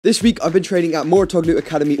This week I've been training at Mouratoglou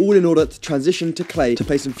Academy all in order to transition to clay to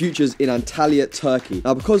play some futures in Antalya, Turkey.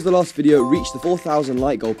 Now because the last video reached the 4,000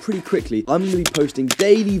 like goal pretty quickly, I'm going to be posting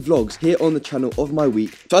daily vlogs here on the channel of my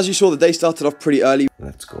week. So as you saw, the day started off pretty early.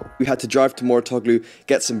 Let's go. We had to drive to Mouratoglou,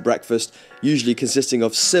 get some breakfast, usually consisting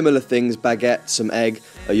of similar things: baguette, some egg,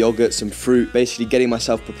 a yogurt, some fruit, basically getting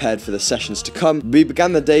myself prepared for the sessions to come. We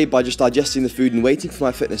began the day by just digesting the food and waiting for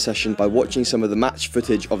my fitness session by watching some of the match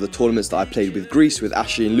footage of the tournaments that I played with Greece, with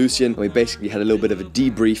Ashley and Lucian, and we basically had a little bit of a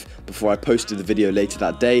debrief before I posted the video later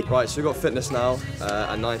that day. Right, so we've got fitness now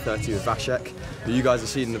at 9:30 with Vashek, who you guys have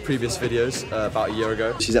seen in the previous videos about a year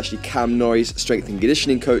ago. She's actually Cam Norrie's strength and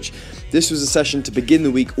conditioning coach. This was a session to begin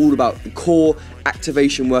the week all about the core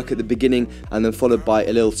activation work at the beginning, and then followed by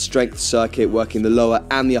a little strength circuit working the lower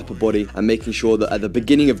and the upper body, and making sure that at the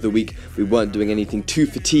beginning of the week we weren't doing anything too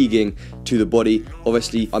fatiguing to the body.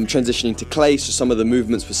 Obviously I'm transitioning to clay, so some of the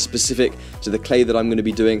movements were specific to the clay that I'm going to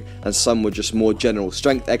be doing, and some were just more general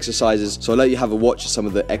strength exercises. So I'll let you have a watch of some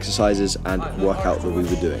of the exercises and workout that we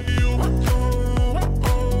were doing.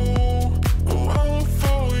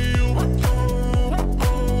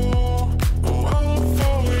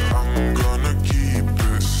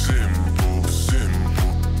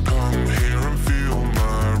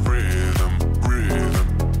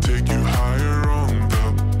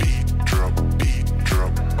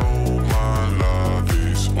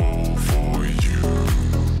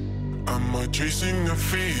 Chasing a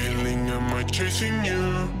feeling, am I chasing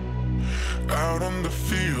you? Out on the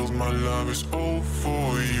field, my love is all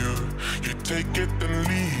for you. You take it and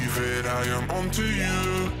leave it, I am onto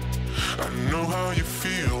you. I know how you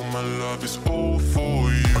feel, my love is all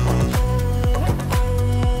for you.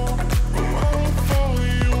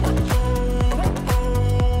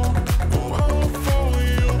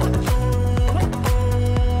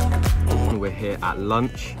 We're here at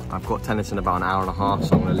lunch. I've got tennis in about an hour and a half,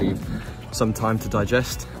 so I'm going to leave some time to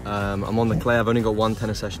digest. I'm on the clay. I've only got one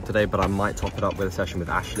tennis session today, but I might top it up with a session with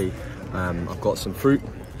Ashley. I've got some fruit,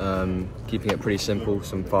 keeping it pretty simple,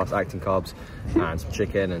 some fast acting carbs, and some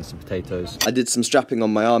chicken and some potatoes. I did some strapping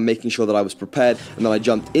on my arm, making sure that I was prepared, and then I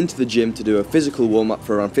jumped into the gym to do a physical warm-up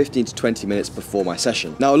for around 15 to 20 minutes before my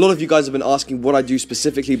session. Now, a lot of you guys have been asking what I do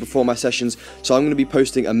specifically before my sessions, so I'm going to be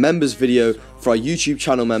posting a members video for our YouTube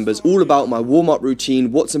channel members, all about my warm-up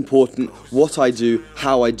routine, what's important, what I do,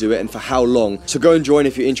 how I do it, and for how long. So go and join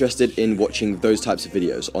if you're interested in watching those types of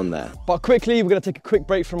videos on there. But quickly, we're going to take a quick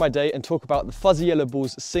break from my day and talk about the Fuzzy Yellow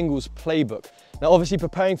Bulls singles playbook. Now, obviously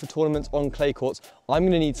preparing for tournaments on clay courts, I'm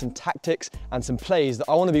going to need some tactics and some plays that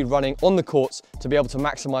I want to be running on the courts to be able to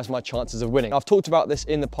maximize my chances of winning. I've talked about this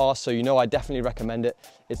in the past, so you know I definitely recommend it.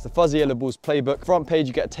 It's the Fuzzy Yellow Bulls playbook. Front page,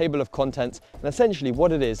 you get a table of contents, and essentially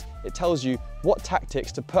what it is, it tells you what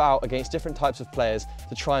tactics to put out against different types of players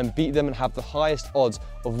to try and beat them and have the highest odds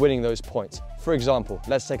of winning those points. For example,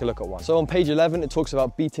 let's take a look at one. So on page 11, it talks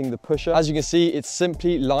about beating the pusher. As you can see, it's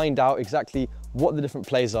simply lined out exactly what the different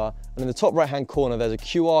plays are, and in the top right hand corner there's a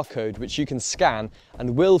QR code which you can scan,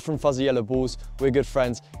 and Will from Fuzzy Yellow Bulls, we're good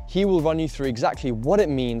friends, he will run you through exactly what it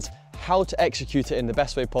means, how to execute it in the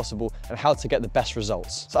best way possible, and how to get the best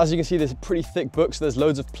results. So as you can see, there's a pretty thick book, so there's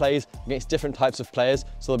loads of plays against different types of players,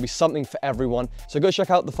 so there'll be something for everyone. So go check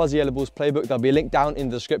out the Fuzzy Yellow Bulls playbook. There'll be a link down in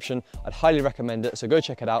the description. I'd highly recommend it, so go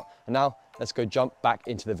check it out. And now let's go jump back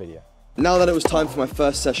into the video. Now that it was time for my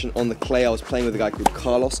first session on the clay, I was playing with a guy called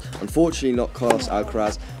Carlos. Unfortunately not Carlos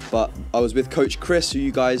Alcaraz, but I was with Coach Chris, who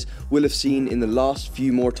you guys will have seen in the last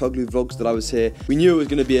few Mouratoglou vlogs that I was here. We knew it was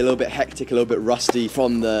going to be a little bit hectic, a little bit rusty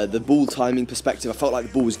from the ball timing perspective. I felt like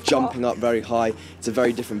the ball was jumping up very high. It's a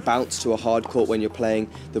very different bounce to a hard court when you're playing.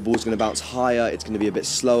 The ball's going to bounce higher, it's going to be a bit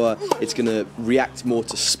slower, it's going to react more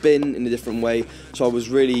to spin in a different way. So I was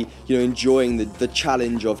really, enjoying the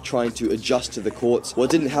challenge of trying to adjust to the courts. What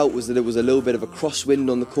didn't help was that it was a little bit of a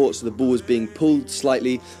crosswind on the court, so the ball was being pulled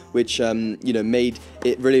slightly, which made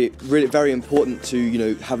it really very important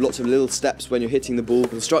to have lots of little steps when you're hitting the ball.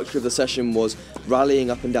 The structure of the session was rallying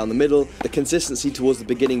up and down the middle. The consistency towards the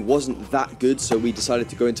beginning wasn't that good, so we decided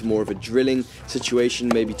to go into more of a drilling situation,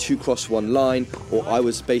 maybe 2 cross 1 line, or I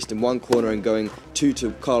was spaced in one corner and going 2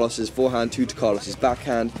 to Carlos's forehand, 2 to Carlos's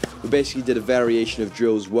backhand. We basically did a variation of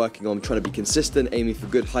drills working on trying to be consistent, aiming for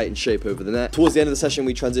good height and shape over the net. Towards the end of the session,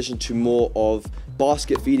 we transitioned to more of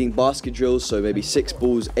basket feeding, basket drills, so maybe 6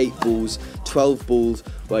 balls, 8 balls, 12 balls,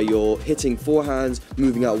 where you're hitting forehands,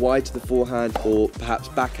 moving out wide to the forehand, or perhaps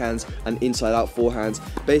backhands and inside out forehands,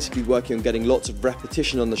 basically working on getting lots of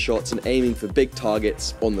repetition on the shots and aiming for big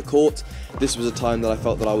targets on the court. This was a time that I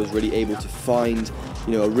felt that I was really able to find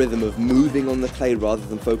you know, a rhythm of moving on the clay rather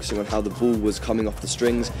than focusing on how the ball was coming off the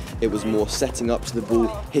strings. It was more setting up to the ball,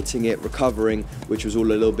 hitting it, recovering, which was all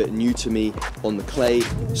a little bit new to me on the clay.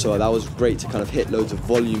 So that was great to kind of hit loads of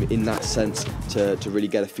volume in that sense to really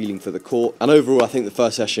get a feeling for the court. And overall, I think the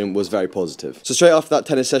first session was very positive. So straight after that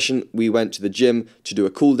tennis session, we went to the gym to do a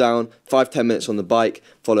cool down, 5-10 minutes on the bike,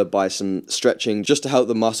 followed by some stretching just to help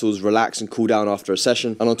the muscles relax and cool down after a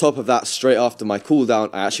session. And on top of that, straight after my cool down,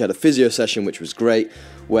 I actually had a physio session, which was great,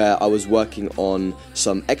 where I was working on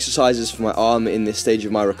some exercises for my arm in this stage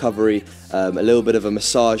of my recovery, a little bit of a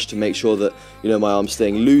massage to make sure that, you know, my arm's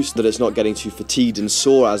staying loose, that it's not getting too fatigued and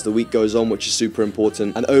sore as the week goes on, which is super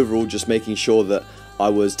important, and overall just making sure that I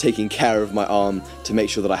was taking care of my arm to make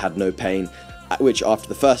sure that I had no pain, which after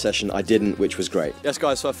the first session I didn't, which was great. Yes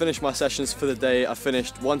guys, so I finished my sessions for the day. I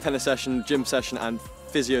finished one tennis session, gym session and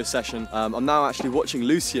physio session. I'm now actually watching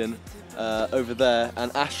Lucien over there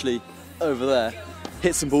and Ashley over there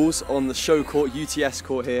hit some balls on the show court, UTS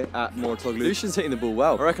court here at Mouratoglou. Lucien's hitting the ball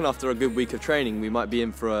well. I reckon after a good week of training we might be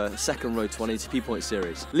in for a second Road to 1 ATP Point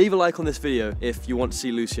series. Leave a like on this video if you want to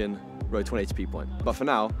see Lucien Road to 1 ATP Point. But for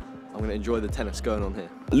now, I'm going to enjoy the tennis going on here.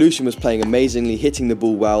 Lucien was playing amazingly, hitting the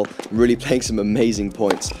ball well, really playing some amazing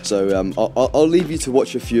points. So I'll leave you to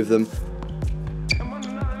watch a few of them.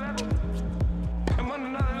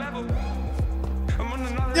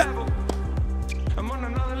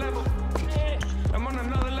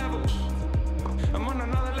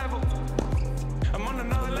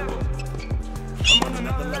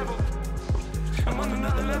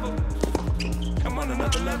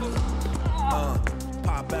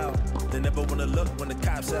 Pop out. They never wanna look when the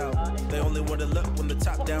cops out. They only wanna look when the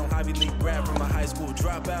top down. Ivy League grad from a high school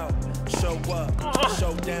dropout. Show up,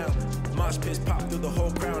 show down. Mosh pits pop through the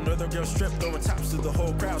whole crowd. Northern girls strip, throwing tops through the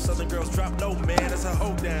whole crowd. Southern girls drop low, man, it's a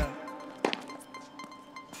hold down.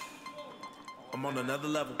 I'm on another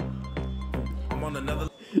level. I'm on another.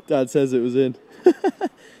 Dad says it was in.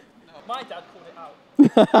 My dad called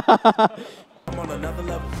it out. I'm on another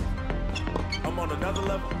level. I'm on another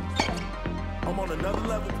level. I'm on another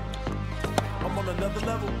level. I'm on another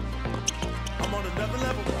level. I'm on another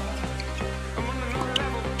level. I'm on another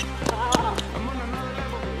level. I'm on another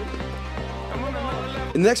level. I'm on another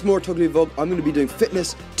level. In the next Mouratoglou vlog, I'm going to be doing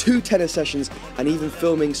fitness, 2 tennis sessions, and even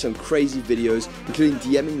filming some crazy videos, including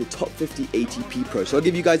DMing the top 50 ATP Pro. So I'll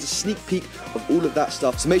give you guys a sneak peek of all of that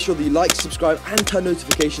stuff. So make sure that you like, subscribe, and turn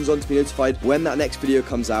notifications on to be notified when that next video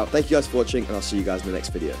comes out. Thank you guys for watching, and I'll see you guys in the next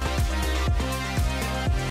video.